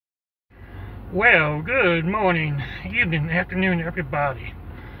Well, good morning, evening, afternoon, everybody.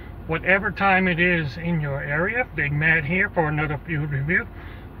 Whatever time it is in your area, Big Matt here for another food review.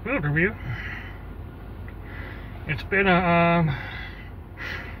 It's been a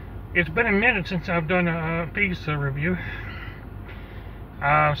minute since I've done a pizza review.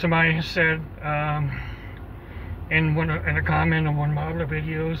 Somebody said in a comment on one of my other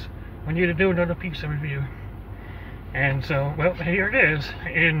videos, we need to do another pizza review. And so, well, here it is.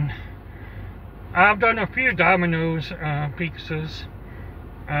 And I've done a few Domino's pizzas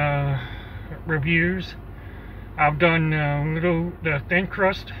reviews. I've done the thin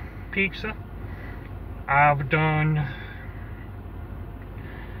crust pizza. I've done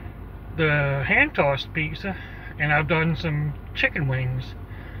the hand tossed pizza, and I've done some chicken wings.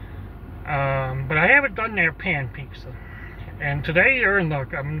 But I haven't done their pan pizza. And today you're in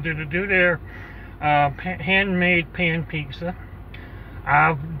luck. I'm going to do their handmade pan pizza.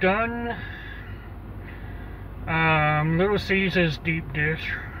 I've done Little Caesars deep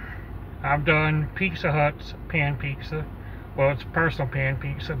dish. I've done Pizza Hut's pan pizza. Well, it's personal pan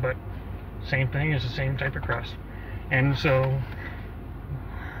pizza, but same thing, it's the same type of crust. And so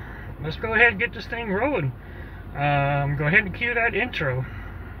let's go ahead and get this thing rolling. Go ahead and cue that intro.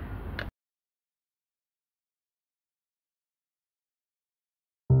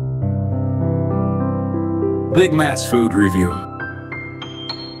 Big Matt's Food Review.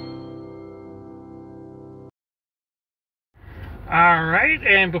 Alright,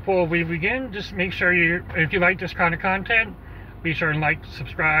 and before we begin, just make sure if you like this kind of content, be sure and like,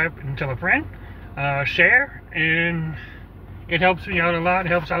 subscribe, and tell a friend. Share, and it helps me out a lot, it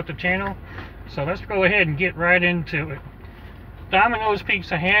helps out the channel. So let's go ahead and get right into it. Domino's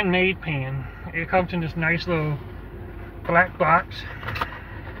Pizza Handmade Pan. It comes in this nice little black box.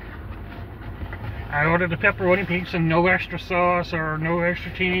 I ordered the pepperoni pizza, no extra sauce or no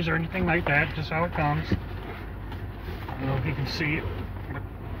extra cheese or anything like that, just how it comes. I don't know if you can see it, but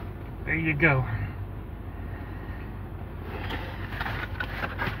there you go.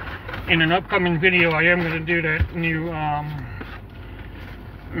 In an upcoming video, I am going to do that new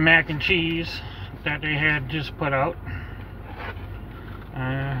mac and cheese that they had just put out.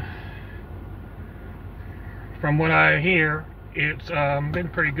 From what I hear, it's been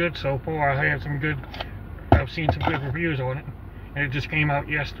pretty good so far. I've seen some good reviews on it, and it just came out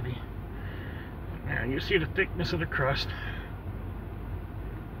yesterday. Now you see the thickness of the crust.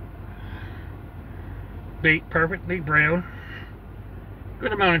 Baked perfectly brown.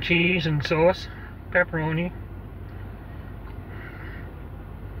 Good amount of cheese and sauce. Pepperoni.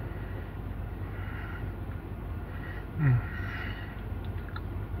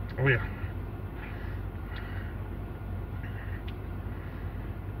 Oh yeah.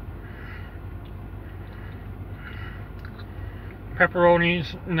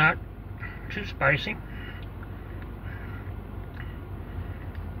 Pepperoni's not too spicy,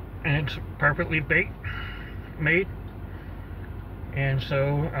 and it's perfectly made, and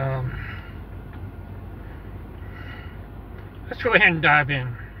so let's go ahead and dive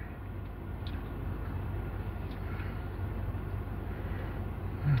in.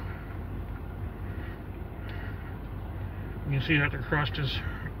 You can see that the crust is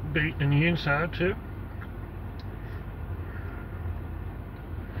baked in the inside too.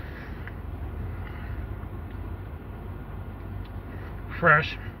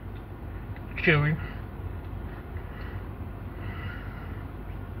 Fresh, chewy,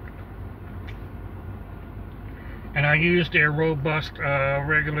 and I used their robust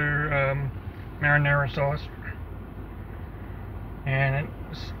regular marinara sauce, and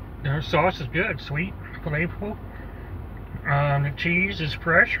their sauce is good, sweet, flavorful. The cheese is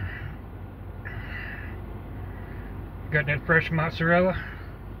fresh. Got that fresh mozzarella.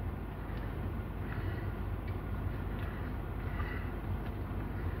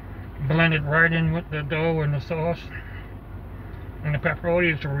 Blended right in with the dough and the sauce, and the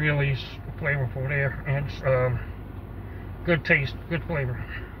pepperoni is really flavorful there, and it's good taste, good flavor.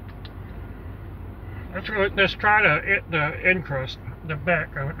 Let's try the end crust, the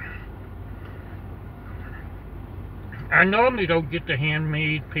back of it. I normally don't get the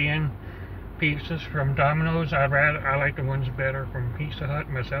handmade pan pizzas from Domino's. I like the ones better from Pizza Hut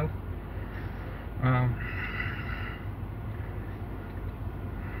myself.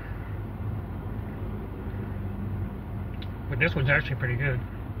 But this one's actually pretty good.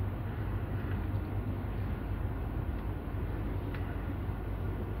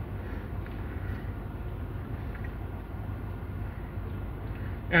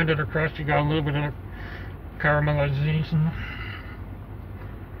 Under the crust, you got a little bit of caramelization.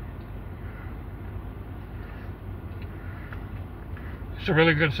 This is a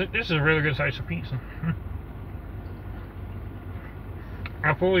really good slice of pizza.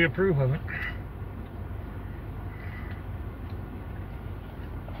 I fully approve of it.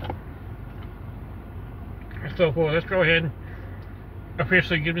 So cool. Let's go ahead and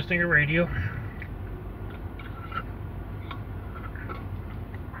officially give this thing a radio.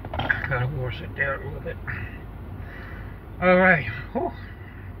 Kind of force it down a little bit. Alright.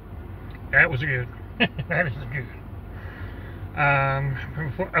 That was good. That is good. I'm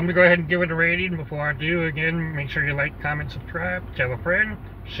going to go ahead and give it a rating. Before I do, again, make sure you like, comment, subscribe, tell a friend,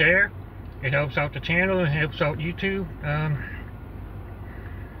 share. It helps out the channel, it helps out YouTube.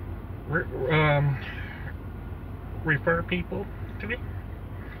 Refer people to me.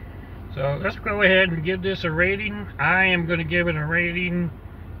 So let's go ahead and give this a rating. I am going to give it a rating.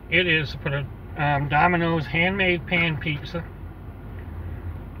 It is for the Domino's Handmade Pan Pizza.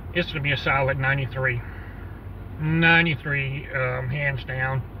 It's going to be a solid 93. 93, hands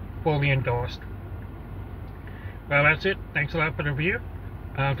down, fully endorsed. Well, that's it. Thanks a lot for the review.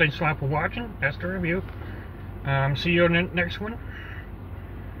 Thanks a lot for watching. That's the review. See you on the next one.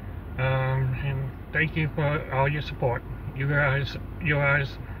 And thank you for all your support. You guys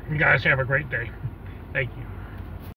have a great day. Thank you.